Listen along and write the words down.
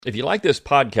If you like this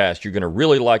podcast, you're going to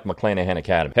really like McClanahan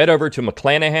Academy. Head over to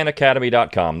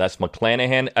McClanahanacademy.com. That's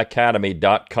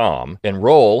McClanahanacademy.com.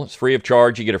 Enroll. It's free of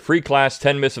charge. You get a free class,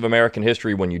 10 Myths of American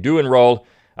History when you do enroll.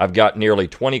 I've got nearly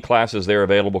 20 classes there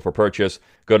available for purchase.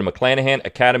 Go to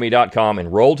McClanahanacademy.com,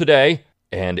 enroll today,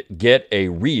 and get a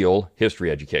real history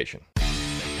education.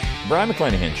 Brian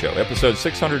McClanahan Show, episode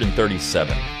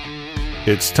 637.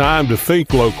 It's time to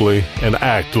think locally and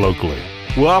act locally.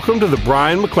 Welcome to the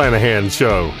Brian McClanahan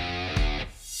Show.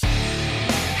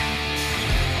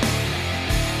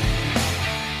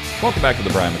 Welcome back to the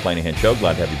Brian McClanahan Show.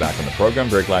 Glad to have you back on the program.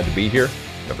 Very glad to be here.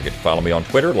 Don't forget to follow me on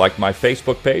Twitter, like my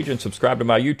Facebook page, and subscribe to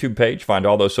my YouTube page. Find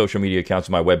all those social media accounts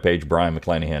on my webpage,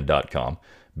 brianmcclanahan.com,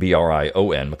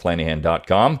 B-R-I-O-N,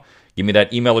 McClanahan.com. Give me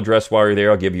that email address while you're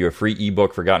there. I'll give you a free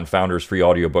ebook, Forgotten Founders, free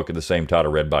audiobook of the same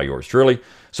title, read by yours truly.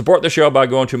 Support the show by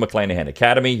going to McClanahan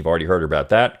Academy. You've already heard about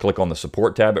that. Click on the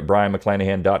support tab at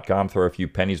brianmcclanahan.com. Throw a few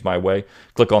pennies my way.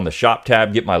 Click on the shop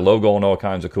tab. Get my logo and all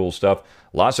kinds of cool stuff.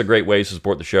 Lots of great ways to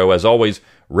support the show. As always,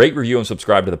 rate, review, and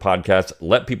subscribe to the podcast.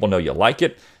 Let people know you like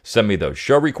it. Send me those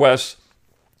show requests.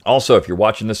 Also, if you're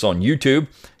watching this on YouTube,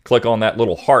 click on that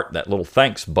little heart, that little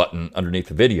thanks button underneath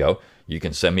the video. You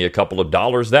can send me a couple of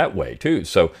dollars that way, too.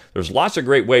 So there's lots of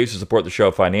great ways to support the show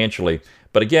financially.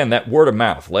 But again, that word of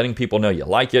mouth, letting people know you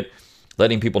like it,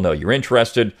 letting people know you're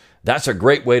interested, that's a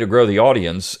great way to grow the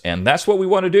audience. And that's what we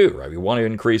want to do, right? We want to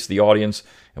increase the audience,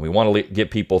 and we want to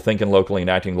get people thinking locally and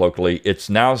acting locally. It's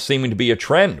now seeming to be a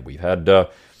trend. We've had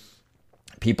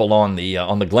people on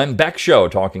the Glenn Beck Show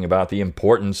talking about the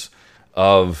importance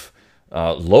of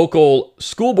local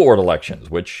school board elections,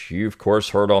 which you, of course,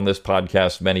 heard on this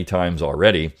podcast many times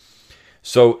already.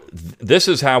 So this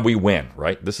is how we win,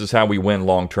 right? This is how we win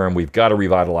long term. We've got to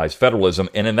revitalize federalism.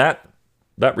 And in that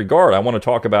regard, I want to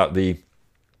talk about the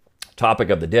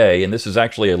topic of the day. And this is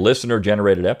actually a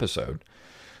listener-generated episode.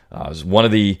 I was one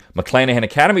of the McClanahan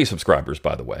Academy subscribers,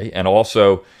 by the way, and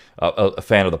also a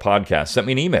fan of the podcast, sent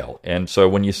me an email. And so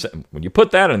when you put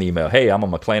that in the email, hey, I'm a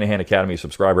McClanahan Academy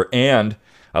subscriber, and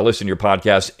I listen to your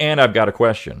podcast, and I've got a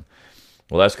question.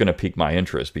 Well, that's going to pique my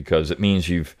interest because it means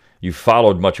you've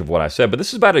followed much of what I said. But this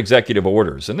is about executive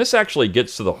orders, and this actually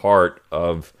gets to the heart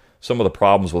of some of the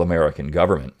problems with American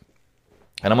government.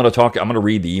 And I'm going to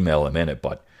read the email in a minute,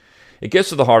 but it gets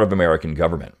to the heart of American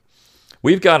government.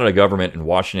 We've got a government in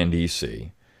Washington,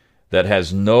 D.C. that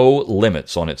has no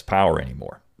limits on its power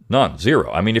anymore. None. Zero.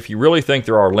 I mean, if you really think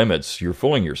there are limits, you're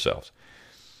fooling yourselves.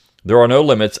 There are no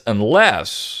limits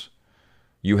unless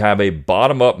you have a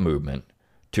bottom-up movement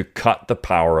to cut the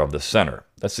power of the center.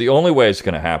 That's the only way it's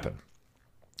going to happen.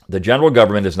 The general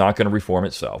government is not going to reform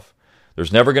itself.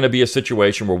 There's never going to be a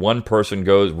situation where one person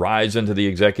rides into the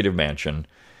executive mansion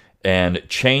and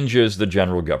changes the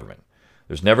general government.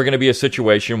 There's never going to be a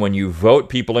situation when you vote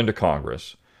people into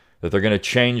Congress that they're going to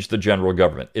change the general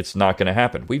government. It's not going to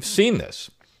happen. We've seen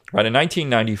this. Right, in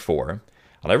 1994,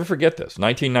 I'll never forget this.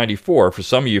 1994, for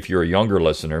some of you, if you're a younger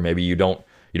listener, maybe you don't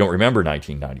remember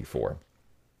 1994.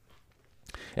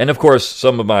 And of course,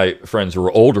 some of my friends who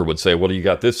are older would say, well, you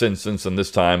got this instance and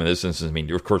this time and this instance. I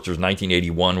mean, of course, there's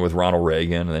 1981 with Ronald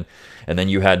Reagan, and then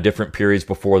you had different periods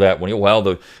before that when,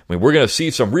 we're going to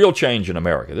see some real change in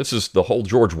America. This is the whole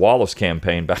George Wallace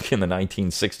campaign back in the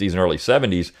 1960s and early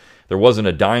 70s. There wasn't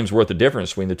a dime's worth of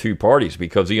difference between the two parties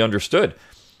because he understood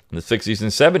in the 60s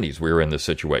and 70s we were in this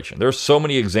situation. There's so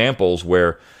many examples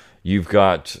where you've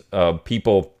got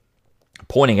people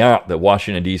pointing out that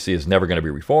Washington, D.C. is never going to be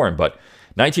reformed. But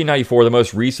 1994, the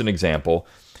most recent example,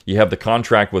 you have the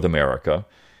contract with America.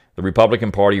 The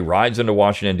Republican Party rides into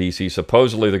Washington, D.C.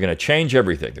 Supposedly, they're going to change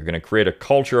everything. They're going to create a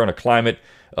culture and a climate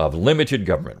of limited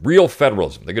government, real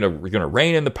federalism. We're going to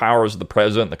rein in the powers of the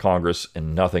president and the Congress,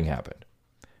 and nothing happened.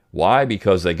 Why?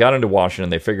 Because they got into Washington,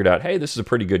 they figured out, hey, this is a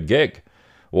pretty good gig.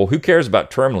 Well, who cares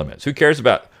about term limits? Who cares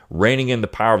about reining in the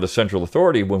power of the central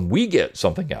authority when we get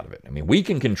something out of it? I mean, we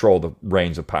can control the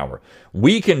reins of power.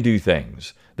 We can do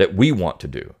things that we want to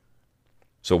do.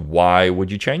 So why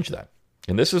would you change that?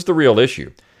 And this is the real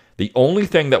issue. The only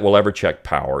thing that will ever check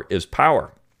power is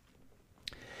power.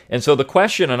 And so the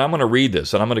question, and I'm going to read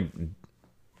this, and I'm going to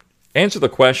answer the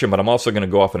question, but I'm also going to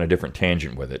go off on a different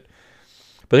tangent with it.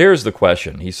 But here's the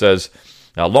question. He says,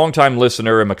 now, longtime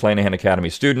listener and McClanahan Academy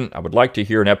student, I would like to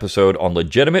hear an episode on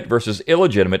legitimate versus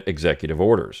illegitimate executive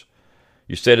orders.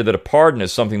 You stated that a pardon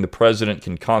is something the president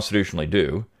can constitutionally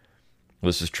do. Well,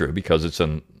 this is true because it's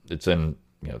in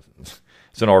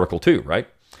Article 2, right?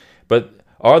 But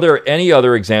are there any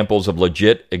other examples of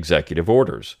legit executive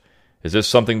orders? Is this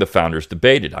something the founders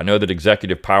debated? I know that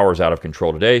executive power is out of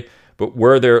control today, but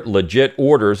were there legit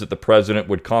orders that the president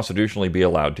would constitutionally be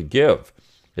allowed to give?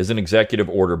 Is an executive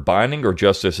order binding or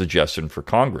just a suggestion for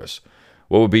Congress?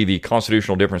 What would be the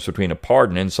constitutional difference between a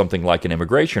pardon and something like an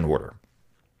immigration order?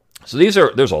 So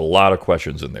there's a lot of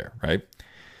questions in there, right?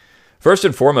 First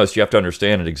and foremost, you have to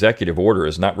understand an executive order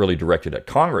is not really directed at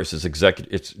Congress.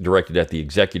 It's directed at the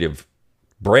executive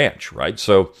branch, right?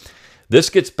 So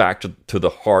this gets back to the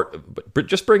heart. But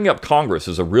just bringing up Congress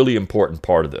is a really important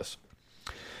part of this.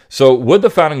 So would the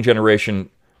founding generation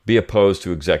be opposed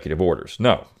to executive orders?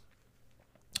 No,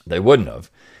 they wouldn't have.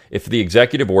 If the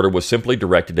executive order was simply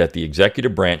directed at the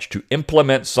executive branch to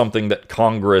implement something that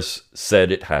Congress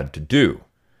said it had to do.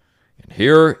 And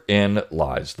herein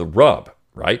lies the rub,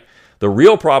 right? The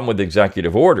real problem with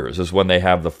executive orders is when they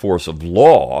have the force of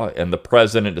law, and the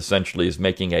president essentially is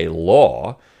making a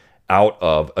law out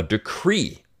of a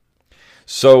decree.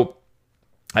 So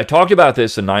I talked about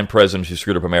this in 9 Presidents Who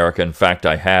Screwed Up America. In fact,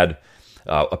 I had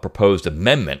a proposed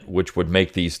amendment which would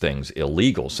make these things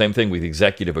illegal. Same thing with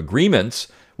executive agreements,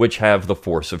 which have the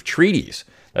force of treaties.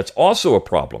 That's also a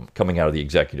problem coming out of the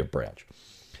executive branch.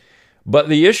 But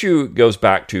the issue goes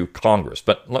back to Congress.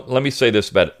 But let me say this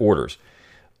about orders.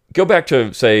 Go back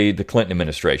to, say, the Clinton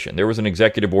administration. There was an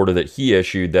executive order that he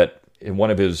issued that one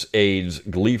of his aides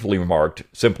gleefully remarked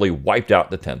simply wiped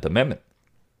out the 10th Amendment.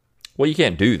 Well, you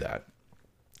can't do that.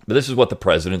 But this is what the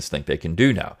presidents think they can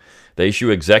do now. They issue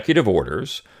executive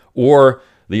orders, or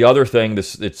the other thing,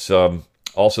 it's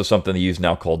also something they use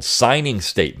now called signing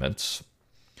statements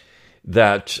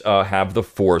that have the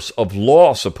force of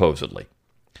law, supposedly.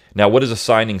 Now, what is a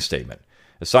signing statement?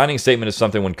 A signing statement is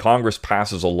something when Congress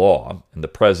passes a law and the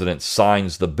president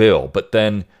signs the bill, but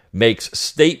then makes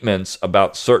statements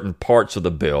about certain parts of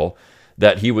the bill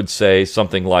that he would say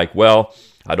something like, well,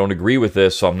 I don't agree with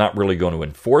this, so I'm not really going to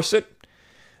enforce it.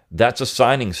 That's a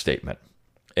signing statement.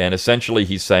 And essentially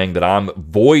he's saying that I'm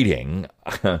voiding,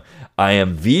 I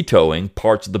am vetoing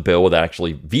parts of the bill without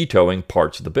actually vetoing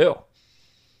parts of the bill.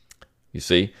 You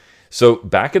see? So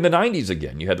back in the 90s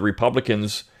again, you had the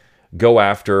Republicans go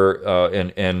after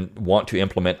and want to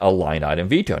implement a line item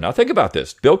veto. Now think about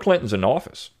this. Bill Clinton's in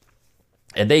office,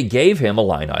 and they gave him a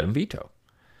line item veto.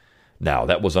 Now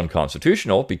that was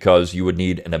unconstitutional because you would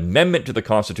need an amendment to the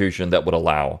Constitution that would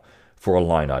allow for a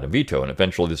line item veto. And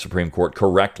eventually the Supreme Court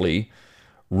correctly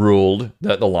ruled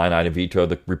that the line item veto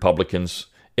the Republicans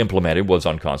implemented was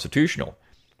unconstitutional.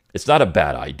 It's not a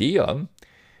bad idea,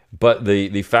 but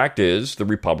the fact is the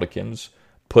Republicans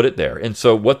put it there. And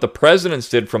so what the presidents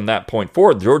did from that point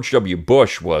forward, George W.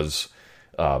 Bush was,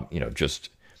 just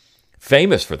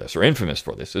famous for this or infamous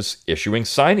for this, is issuing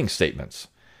signing statements.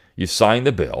 You sign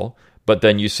the bill, but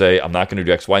then you say, I'm not going to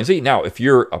do X, Y, and Z. Now, if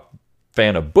you're a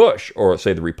fan of Bush or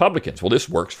say the Republicans, well, this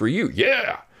works for you.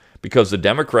 Yeah, because the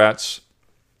Democrats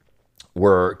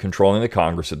were controlling the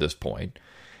Congress at this point,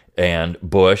 and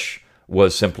Bush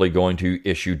was simply going to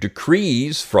issue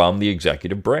decrees from the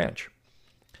executive branch.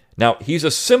 Now, he's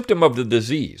a symptom of the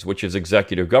disease, which is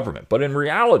executive government. But in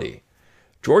reality,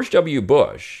 George W.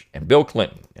 Bush and Bill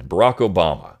Clinton and Barack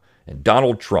Obama and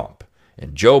Donald Trump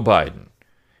and Joe Biden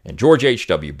and George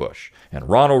H.W. Bush and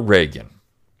Ronald Reagan,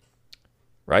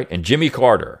 right? And Jimmy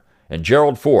Carter and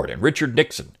Gerald Ford and Richard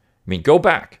Nixon. I mean, go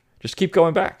back. Just keep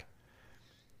going back.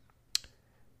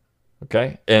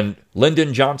 Okay? And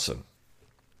Lyndon Johnson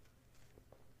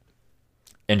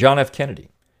and John F. Kennedy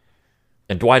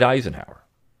and Dwight Eisenhower.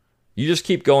 You just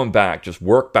keep going back, just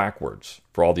work backwards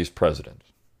for all these presidents.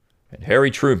 And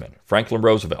Harry Truman, Franklin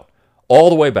Roosevelt, all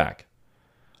the way back.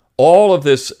 All of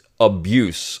this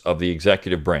abuse of the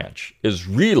executive branch is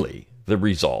really the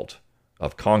result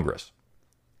of Congress.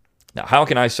 Now, how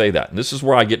can I say that? And this is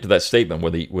where I get to that statement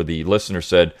where the listener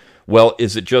said, well,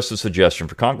 is it just a suggestion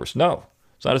for Congress? No,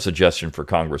 it's not a suggestion for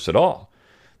Congress at all.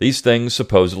 These things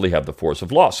supposedly have the force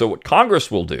of law. So what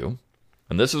Congress will do,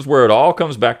 and this is where it all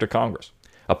comes back to Congress.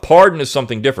 A pardon is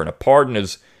something different. A pardon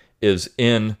is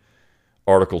in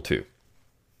Article 2.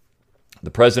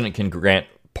 The president can grant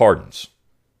pardons.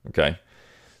 Okay?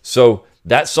 So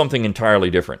that's something entirely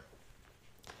different.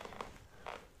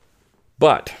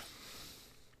 But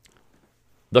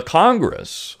the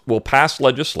Congress will pass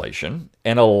legislation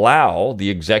and allow the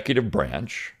executive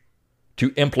branch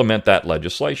to implement that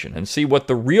legislation. And see what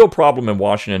the real problem in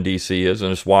Washington, D.C. is,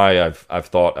 and it's why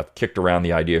I've kicked around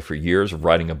the idea for years of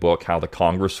writing a book, How the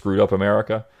Congress Screwed Up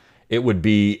America. It would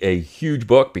be a huge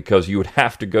book because you would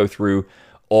have to go through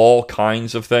all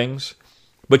kinds of things.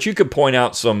 But you could point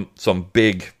out some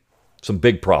big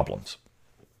problems.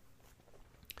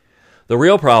 The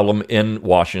real problem in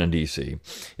Washington, D.C.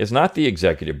 is not the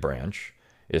executive branch.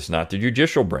 It's not the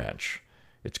judicial branch.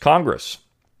 It's Congress.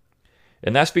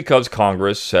 And that's because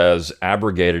Congress has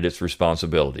abrogated its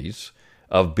responsibilities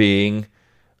of being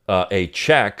a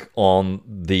check on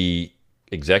the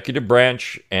executive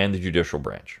branch and the judicial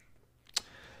branch.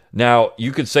 Now,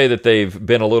 you could say that they've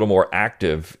been a little more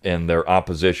active in their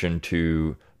opposition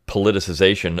to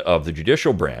politicization of the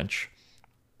judicial branch,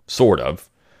 sort of.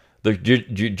 The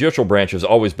judicial branch has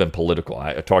always been political.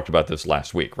 I talked about this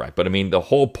last week, right? But I mean, the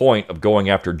whole point of going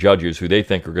after judges who they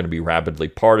think are going to be rabidly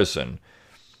partisan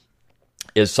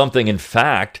is something, in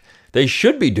fact, they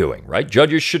should be doing, right?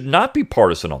 Judges should not be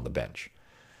partisan on the bench.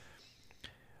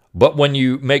 But when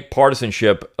you make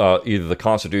partisanship either the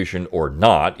Constitution or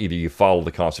not, either you follow the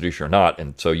Constitution or not,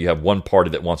 and so you have one party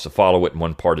that wants to follow it and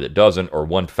one party that doesn't, or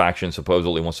one faction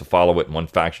supposedly wants to follow it and one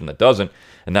faction that doesn't,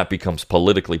 and that becomes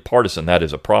politically partisan, that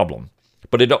is a problem.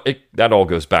 But that all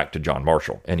goes back to John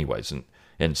Marshall anyways,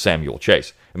 and Samuel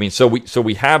Chase. I mean, so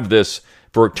we have this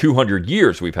for 200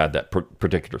 years, we've had that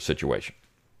particular situation.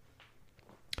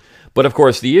 But of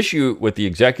course, the issue with the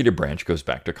executive branch goes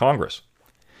back to Congress.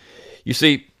 You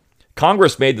see,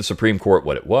 Congress made the Supreme Court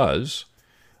what it was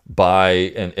by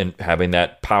and having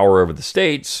that power over the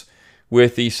states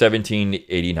with the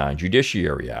 1789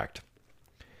 Judiciary Act.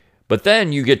 But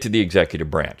then you get to the executive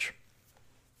branch.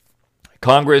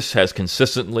 Congress has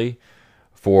consistently,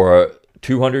 for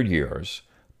 200 years,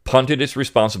 punted its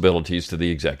responsibilities to the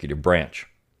executive branch,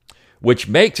 which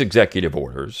makes executive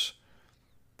orders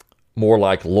more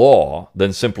like law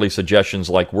than simply suggestions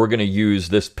like, we're going to use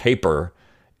this paper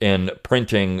in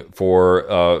printing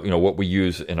for what we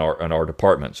use in our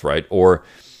departments, right? Or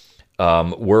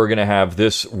we're going to have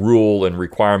this rule and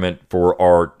requirement for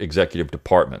our executive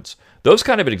departments. Those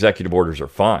kind of executive orders are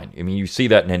fine. I mean, you see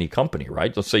that in any company,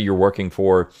 right? Let's say you're working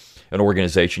for an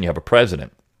organization, you have a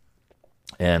president,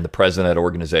 and the president of that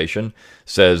organization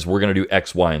says, we're going to do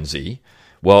X, Y, and Z.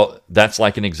 Well, that's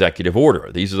like an executive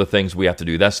order. These are the things we have to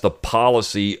do. That's the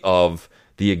policy of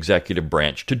the executive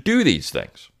branch to do these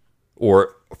things,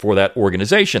 or for that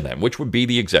organization then, which would be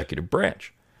the executive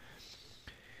branch.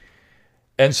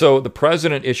 And so the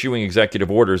president issuing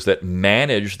executive orders that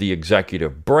manage the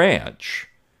executive branch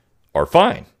are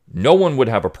fine. No one would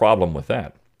have a problem with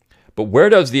that. But where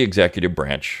does the executive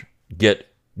branch get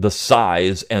the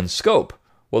size and scope?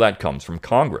 Well, that comes from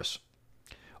Congress.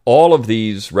 All of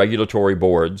these regulatory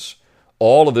boards,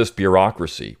 all of this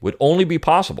bureaucracy would only be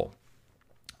possible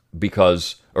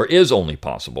is only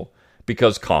possible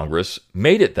because Congress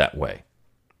made it that way.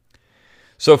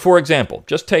 So, for example,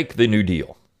 just take the New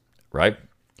Deal, right?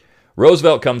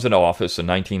 Roosevelt comes into office in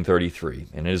 1933,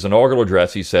 and in his inaugural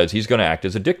address, he says he's going to act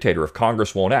as a dictator if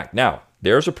Congress won't act. Now,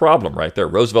 there's a problem right there.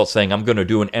 Roosevelt's saying, I'm going to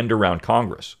do an end around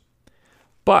Congress.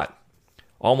 But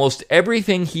almost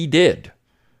everything he did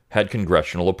had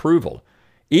congressional approval.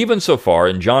 Even so far,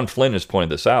 and John Flynn has pointed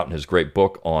this out in his great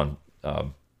book on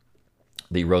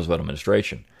the Roosevelt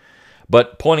administration,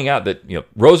 but pointing out that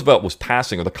Roosevelt was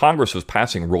passing, or the Congress was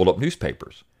passing rolled-up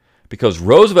newspapers, because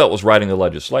Roosevelt was writing the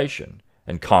legislation,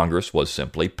 and Congress was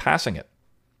simply passing it.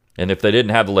 And if they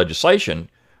didn't have the legislation,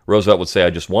 Roosevelt would say, I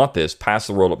just want this, pass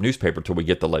the rolled-up newspaper till we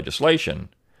get the legislation,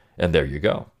 and there you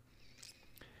go.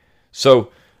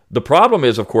 So the problem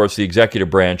is, of course, the executive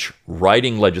branch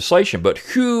writing legislation, but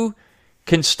who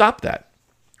can stop that?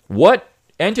 What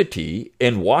entity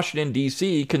in Washington,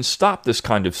 D.C. can stop this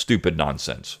kind of stupid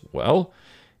nonsense? Well,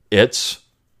 it's,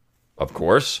 of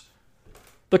course,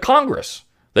 the Congress.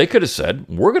 They could have said,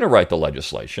 we're going to write the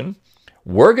legislation,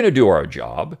 we're going to do our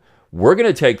job, we're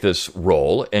going to take this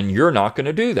role, and you're not going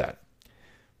to do that.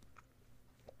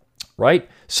 Right?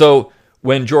 So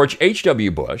when George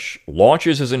H.W. Bush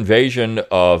launches his invasion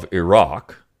of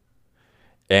Iraq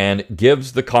and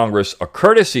gives the Congress a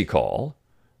courtesy call,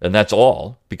 and that's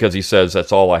all, because he says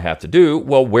that's all I have to do,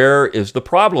 well, where is the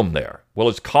problem there? Well,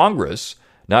 it's Congress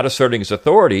not asserting its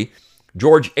authority.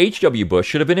 George H.W. Bush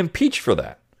should have been impeached for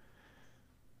that.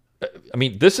 I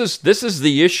mean, this is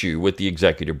the issue with the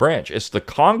executive branch. It's the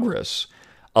Congress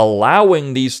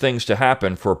allowing these things to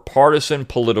happen for partisan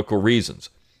political reasons.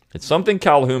 It's something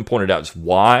Calhoun pointed out. It's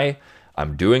why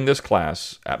I'm doing this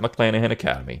class at McClanahan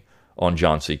Academy on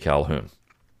John C. Calhoun.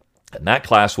 And that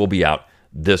class will be out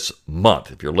this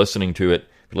month. If you're listening to it,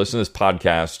 if you listen to this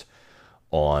podcast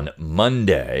on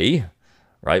Monday,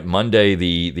 right, Monday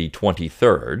the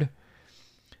 23rd,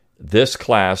 this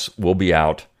class will be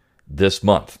out this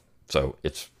month. So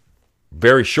it's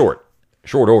very short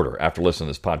order after listening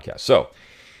to this podcast. So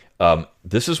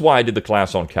this is why I did the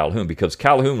class on Calhoun, because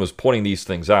Calhoun was pointing these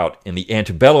things out in the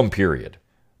antebellum period.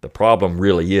 The problem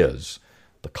really is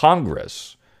the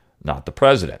Congress, not the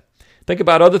president. Think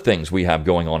about other things we have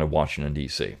going on in Washington,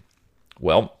 D.C.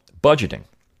 Well, budgeting.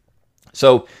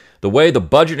 So the way the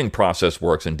budgeting process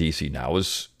works in D.C. now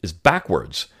is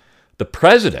backwards. The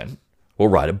president will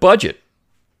write a budget.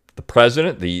 The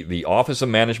president, the Office of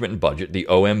Management and Budget, the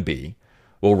OMB,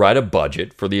 will write a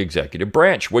budget for the executive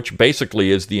branch, which basically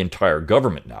is the entire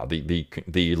government now.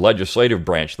 The legislative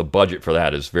branch, the budget for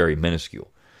that is very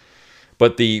minuscule.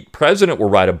 But the president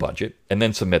will write a budget and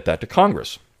then submit that to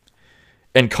Congress.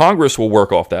 And Congress will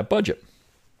work off that budget.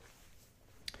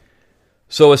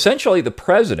 So essentially, the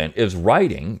president is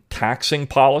writing taxing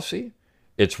policy,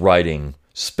 it's writing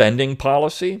spending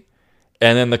policy,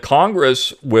 and then the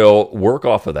Congress will work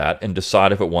off of that and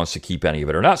decide if it wants to keep any of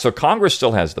it or not. So Congress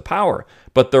still has the power,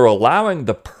 but they're allowing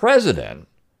the president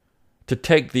to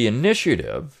take the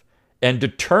initiative and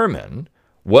determine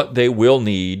what they will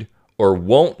need or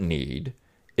won't need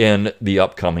in the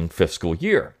upcoming fiscal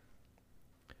year.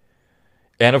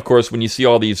 And of course, when you see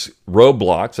all these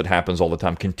roadblocks, it happens all the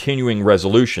time, continuing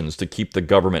resolutions to keep the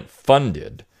government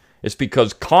funded, it's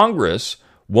because Congress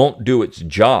won't do its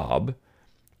job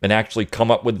and actually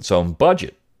come up with its own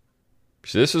budget.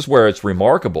 So this is where it's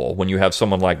remarkable when you have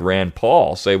someone like Rand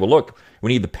Paul say, well, look, we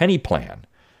need the penny plan.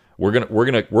 We're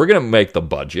gonna make the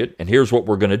budget, and here's what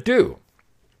we're gonna do.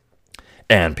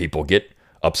 And people get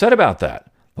upset about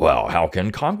that. Well, how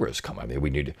can Congress come? I mean,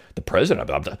 we need the president.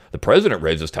 The president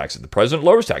raises taxes. The president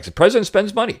lowers taxes. The president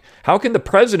spends money. How can the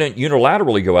president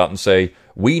unilaterally go out and say,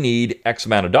 we need X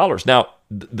amount of dollars? Now,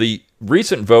 the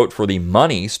recent vote for the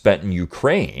money spent in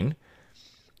Ukraine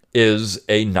is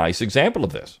a nice example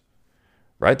of this,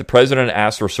 right? The president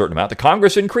asked for a certain amount. The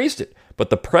Congress increased it, but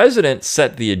the president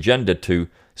set the agenda to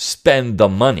spend the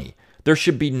money. There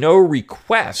should be no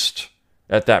request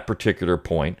at that particular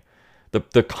point.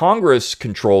 The Congress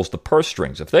controls the purse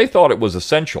strings. If they thought it was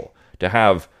essential to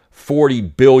have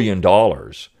 $40 billion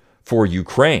for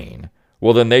Ukraine,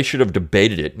 well, then they should have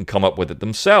debated it and come up with it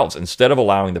themselves instead of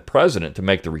allowing the president to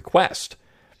make the request.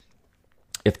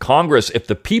 If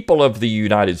the people of the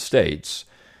United States,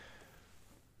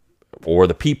 or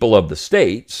the people of the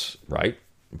states, right,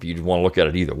 if you want to look at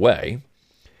it either way,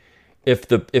 if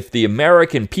the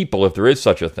American people, if there is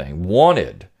such a thing,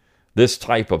 wanted this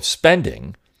type of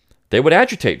spending, they would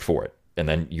agitate for it, and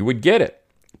then you would get it.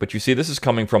 But you see, this is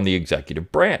coming from the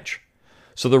executive branch.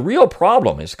 So the real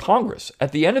problem is Congress.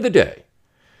 At the end of the day,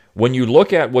 when you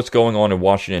look at what's going on in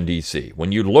Washington, D.C.,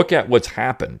 when you look at what's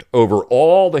happened over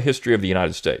all the history of the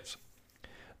United States,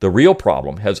 the real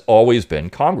problem has always been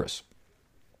Congress.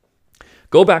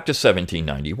 Go back to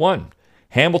 1791.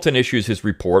 Hamilton issues his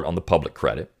report on the public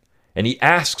credit, and he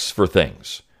asks for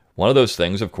things. One of those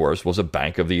things, of course, was a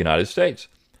Bank of the United States.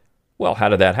 Well, how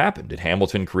did that happen? Did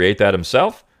Hamilton create that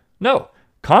himself? No.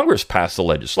 Congress passed the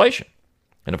legislation.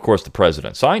 And of course, the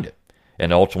president signed it.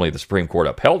 And ultimately, the Supreme Court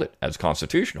upheld it as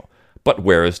constitutional. But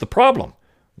where is the problem?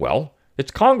 Well,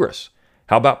 it's Congress.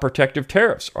 How about protective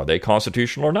tariffs? Are they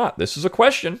constitutional or not? This is a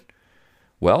question.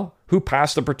 Well, who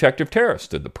passed the protective tariffs?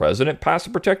 Did the president pass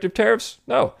the protective tariffs?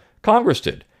 No, Congress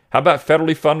did. How about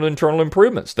federally funded internal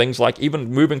improvements? Things like, even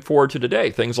moving forward to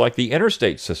today, things like the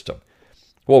interstate system.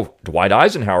 Well, Dwight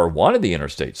Eisenhower wanted the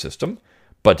interstate system,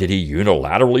 but did he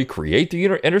unilaterally create the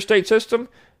interstate system?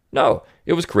 No,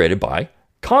 it was created by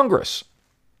Congress.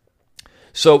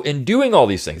 So in doing all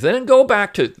these things, then go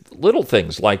back to little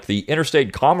things like the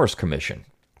Interstate Commerce Commission.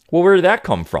 Well, where did that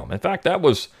come from? In fact, that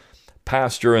was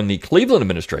passed during the Cleveland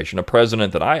administration, a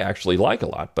president that I actually like a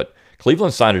lot, but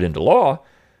Cleveland signed it into law.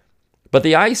 But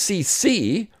the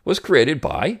ICC was created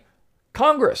by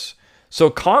Congress. So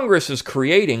Congress is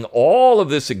creating all of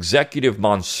this executive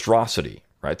monstrosity,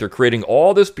 right? They're creating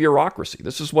all this bureaucracy.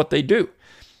 This is what they do.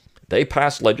 They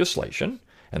pass legislation,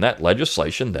 and that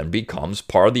legislation then becomes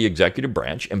part of the executive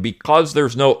branch. And because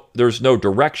there's no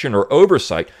direction or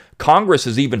oversight, Congress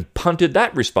has even punted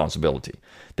that responsibility.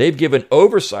 They've given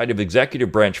oversight of executive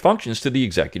branch functions to the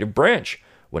executive branch,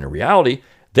 when in reality,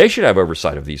 they should have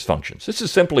oversight of these functions. This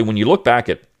is simply, when you look back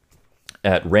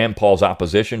at Rand Paul's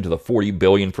opposition to the $40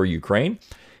 billion for Ukraine,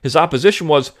 his opposition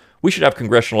was, we should have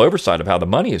congressional oversight of how the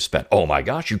money is spent. Oh my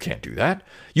gosh, you can't do that.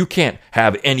 You can't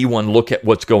have anyone look at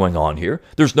what's going on here.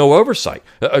 There's no oversight.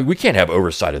 We can't have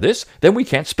oversight of this. Then we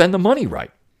can't spend the money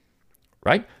right.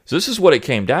 Right? So this is what it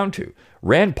came down to.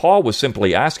 Rand Paul was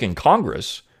simply asking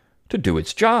Congress to do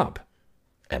its job.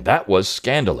 And that was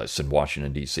scandalous in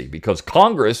Washington, D.C., because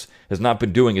Congress has not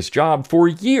been doing its job for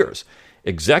years.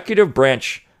 Executive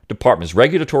branch departments,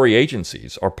 regulatory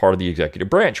agencies, are part of the executive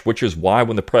branch, which is why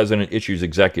when the president issues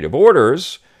executive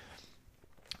orders,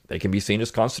 they can be seen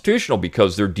as constitutional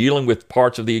because they're dealing with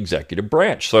parts of the executive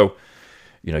branch. So,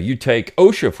 you take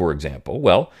OSHA, for example.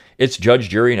 Well, it's judge,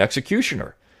 jury, and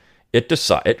executioner.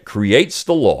 It creates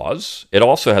the laws. It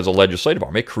also has a legislative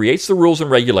arm. It creates the rules and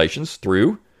regulations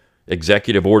through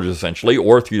executive orders, essentially,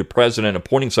 or through the president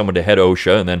appointing someone to head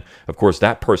OSHA. And then, of course,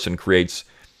 that person creates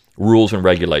rules and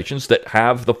regulations that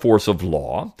have the force of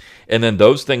law, and then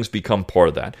those things become part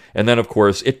of that. And then, of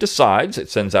course, it decides, it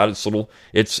sends out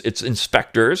its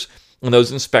inspectors, and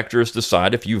those inspectors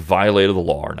decide if you violated the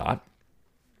law or not.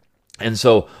 And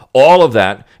so all of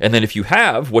that, and then if you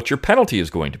have, what your penalty is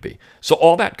going to be. So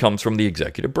all that comes from the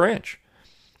executive branch.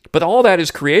 But all that is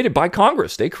created by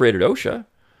Congress. They created OSHA.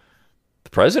 The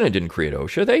president didn't create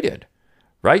OSHA, they did,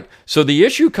 right? So the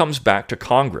issue comes back to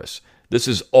Congress. This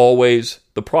is always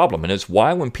the problem. And it's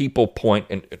why when people point,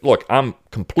 and look, I'm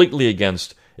completely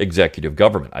against executive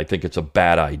government. I think it's a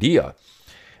bad idea.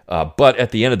 But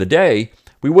at the end of the day,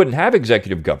 we wouldn't have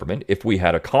executive government if we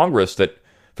had a Congress that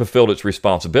fulfilled its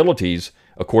responsibilities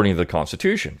according to the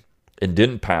Constitution and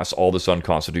didn't pass all this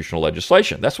unconstitutional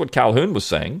legislation. That's what Calhoun was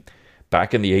saying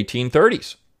back in the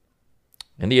 1830s,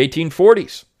 in the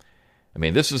 1840s. I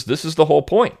mean, this is the whole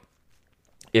point.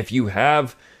 If you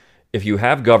have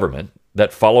government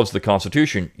that follows the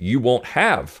Constitution, you won't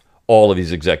have all of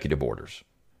these executive orders.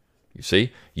 You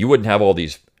see, you wouldn't have all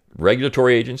these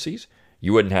regulatory agencies.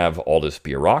 You wouldn't have all this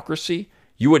bureaucracy.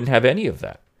 You wouldn't have any of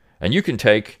that. And you can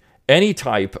take any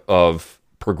type of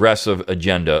progressive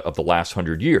agenda of the last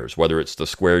 100 years, whether it's the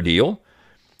Square Deal,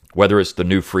 whether it's the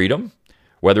New Freedom,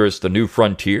 whether it's the New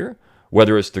Frontier,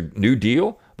 whether it's the New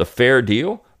Deal, the Fair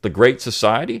Deal, the Great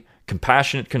Society,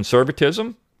 compassionate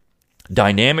conservatism,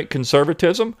 dynamic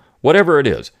conservatism, whatever it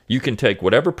is. You can take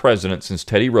whatever president since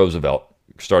Teddy Roosevelt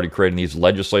started creating these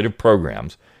legislative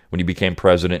programs when he became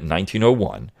president in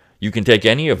 1901. You can take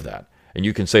any of that, and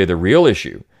you can say the real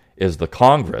issue is the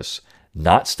Congress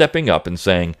not stepping up and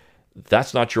saying,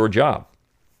 that's not your job.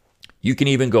 You can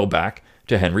even go back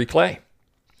to Henry Clay.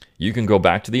 You can go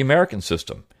back to the American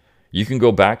system. You can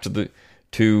go back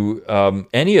to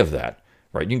any of that,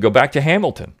 right? You can go back to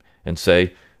Hamilton and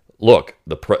say, look,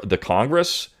 the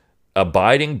Congress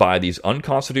abiding by these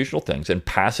unconstitutional things and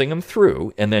passing them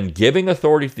through and then giving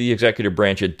authority to the executive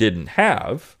branch it didn't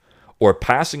have, or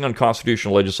passing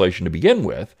unconstitutional legislation to begin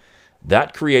with,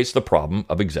 that creates the problem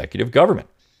of executive government.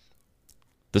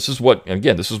 This is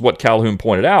what Calhoun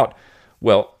pointed out.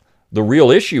 Well, the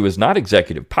real issue is not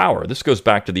executive power. This goes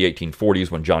back to the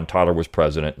 1840s when John Tyler was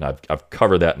president, and I've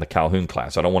covered that in the Calhoun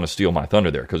class. I don't want to steal my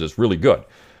thunder there because it's really good.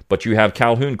 But you have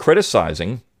Calhoun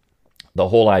criticizing the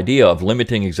whole idea of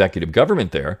limiting executive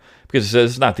government there because he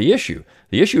says it's not the issue.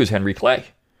 The issue is Henry Clay.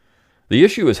 The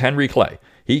issue is Henry Clay.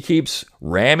 He keeps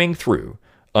ramming through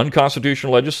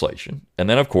unconstitutional legislation, and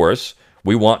then, of course,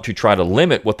 we want to try to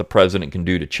limit what the president can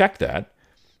do to check that.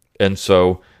 And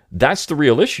so that's the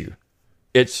real issue.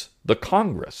 It's the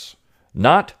Congress,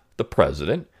 not the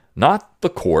president, not the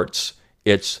courts.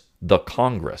 It's the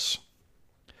Congress.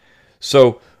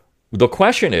 So the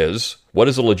question is, what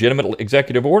is a legitimate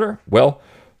executive order? Well,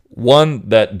 one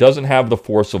that doesn't have the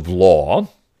force of law,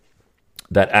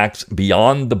 that acts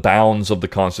beyond the bounds of the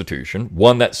Constitution,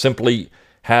 one that simply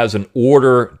has an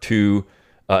order to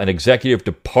an executive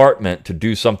department to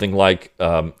do something like,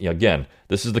 again,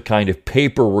 this is the kind of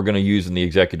paper we're going to use in the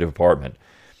executive department.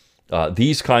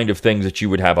 These kind of things that you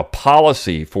would have a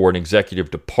policy for an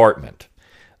executive department.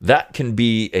 That can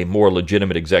be a more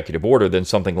legitimate executive order than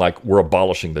something like we're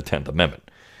abolishing the 10th Amendment,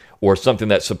 or something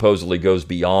that supposedly goes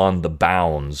beyond the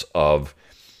bounds of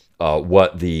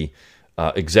what the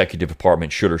executive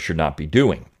department should or should not be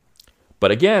doing.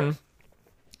 But again,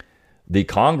 the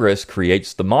Congress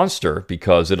creates the monster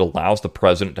because it allows the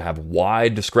president to have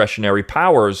wide discretionary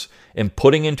powers in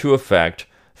putting into effect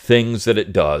things that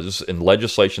it does in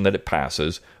legislation that it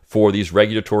passes for these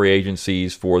regulatory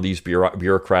agencies, for these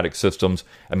bureaucratic systems.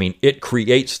 I mean, it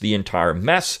creates the entire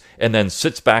mess and then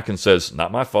sits back and says,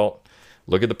 not my fault.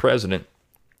 Look at the president.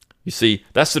 You see,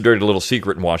 that's the dirty little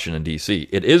secret in Washington, D.C.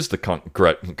 It is the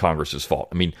Congress's fault.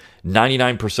 I mean,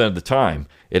 99% of the time,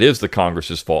 it is the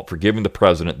Congress's fault for giving the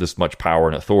president this much power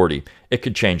and authority. It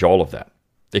could change all of that.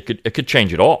 It could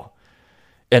change it all.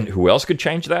 And who else could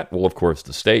change that? Well, of course,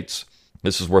 the states.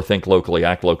 This is where think locally,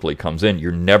 act locally comes in.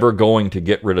 You're never going to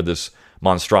get rid of this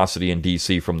monstrosity in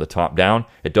D.C. from the top down.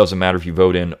 It doesn't matter if you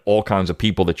vote in all kinds of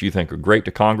people that you think are great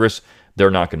to Congress. They're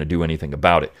not going to do anything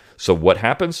about it. So what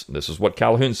happens? This is what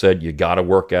Calhoun said. You got to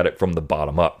work at it from the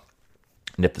bottom up.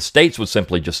 And if the states would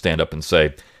simply just stand up and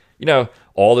say,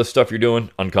 all this stuff you're doing,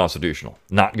 unconstitutional,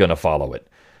 not going to follow it,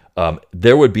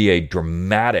 there would be a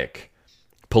dramatic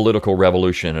political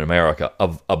revolution in America,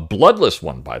 a bloodless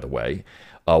one, by the way,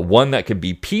 one that could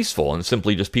be peaceful and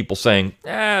simply just people saying,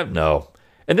 no.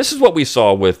 And this is what we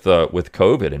saw with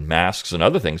COVID and masks and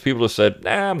other things. People just said,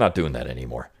 I'm not doing that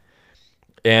anymore.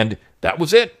 And that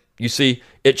was it. You see,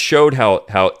 it showed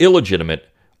how illegitimate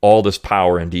all this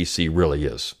power in D.C. really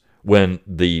is. when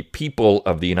the people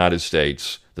of the United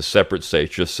States, the separate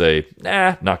states, just say,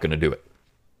 nah, not going to do it.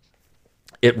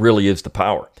 It really is the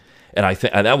power. And I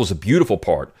think that was a beautiful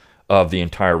part of the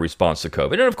entire response to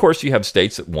COVID. And of course, you have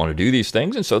states that want to do these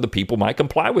things, and so the people might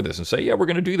comply with this and say, yeah, we're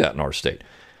going to do that in our state.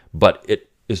 But it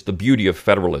is the beauty of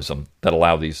federalism that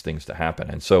allow these things to happen.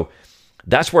 And so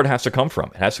that's where it has to come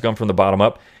from. It has to come from the bottom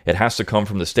up. It has to come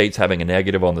from the states having a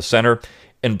negative on the center.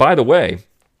 And by the way,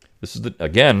 this is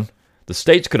again, the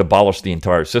states could abolish the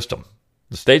entire system.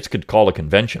 The states could call a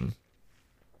convention,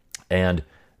 and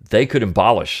they could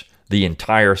abolish the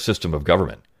entire system of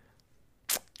government.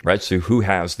 Right? So who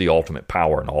has the ultimate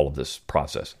power in all of this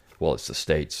process? Well, it's the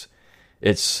states.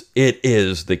 It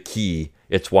is the key.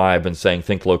 It's why I've been saying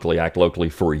think locally, act locally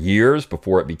for years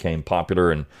before it became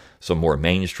popular in some more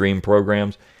mainstream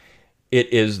programs.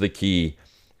 It is the key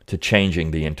to changing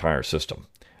the entire system.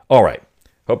 All right.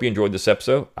 Hope you enjoyed this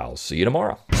episode. I'll see you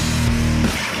tomorrow.